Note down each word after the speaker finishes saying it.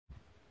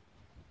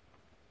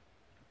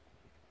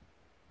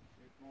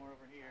more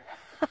over here.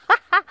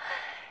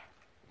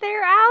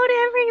 They're out,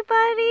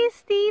 everybody.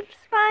 Steve's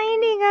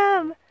finding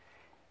them.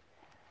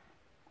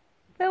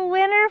 The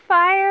winter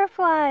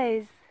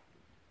fireflies.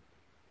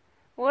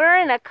 We're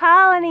in a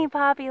colony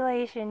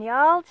population,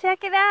 y'all.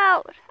 Check it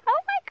out. Oh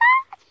my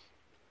gosh.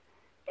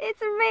 It's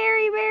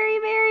very, very,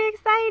 very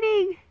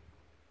exciting.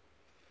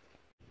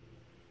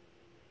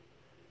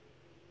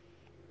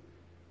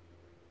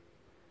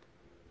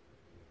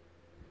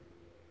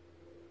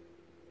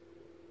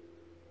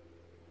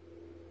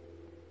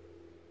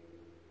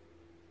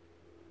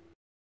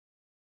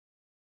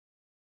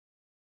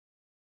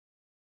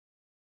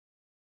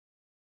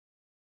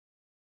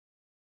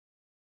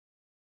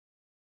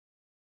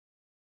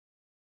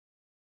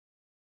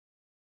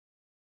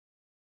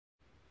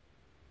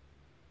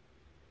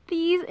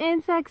 These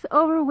insects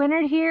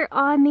overwintered here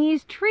on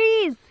these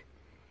trees.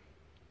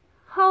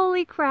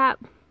 Holy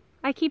crap.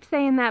 I keep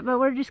saying that, but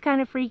we're just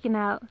kind of freaking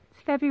out.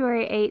 It's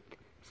February 8th,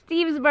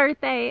 Steve's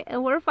birthday,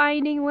 and we're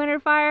finding winter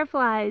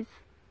fireflies.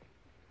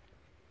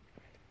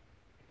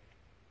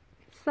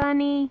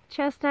 Sunny,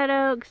 chestnut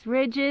oaks,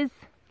 ridges.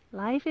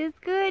 Life is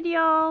good,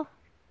 y'all.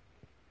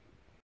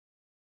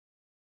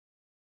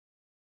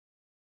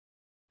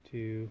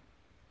 2,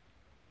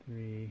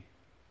 3,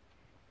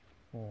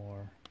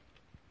 4,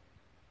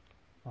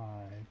 5,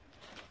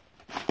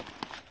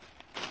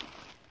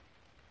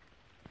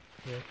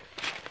 6.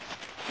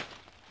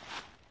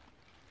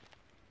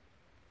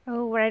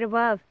 Oh, right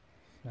above.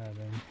 7.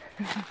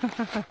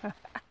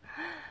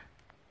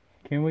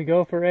 Can we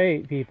go for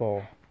 8,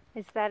 people?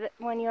 Is that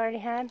one you already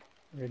had?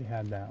 Already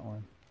had that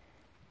one.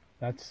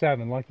 That's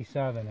 7. Lucky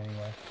 7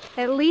 anyway.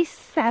 At least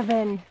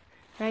 7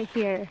 right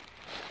here.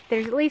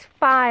 There's at least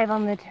 5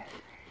 on the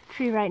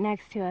tree right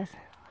next to us.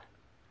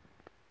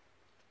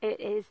 It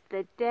is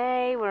the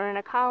day. We're in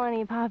a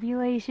colony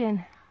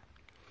population.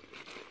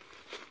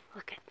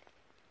 Look at it.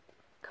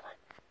 Come on.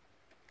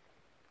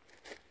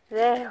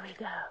 There we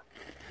go.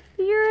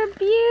 You're a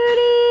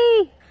beauty.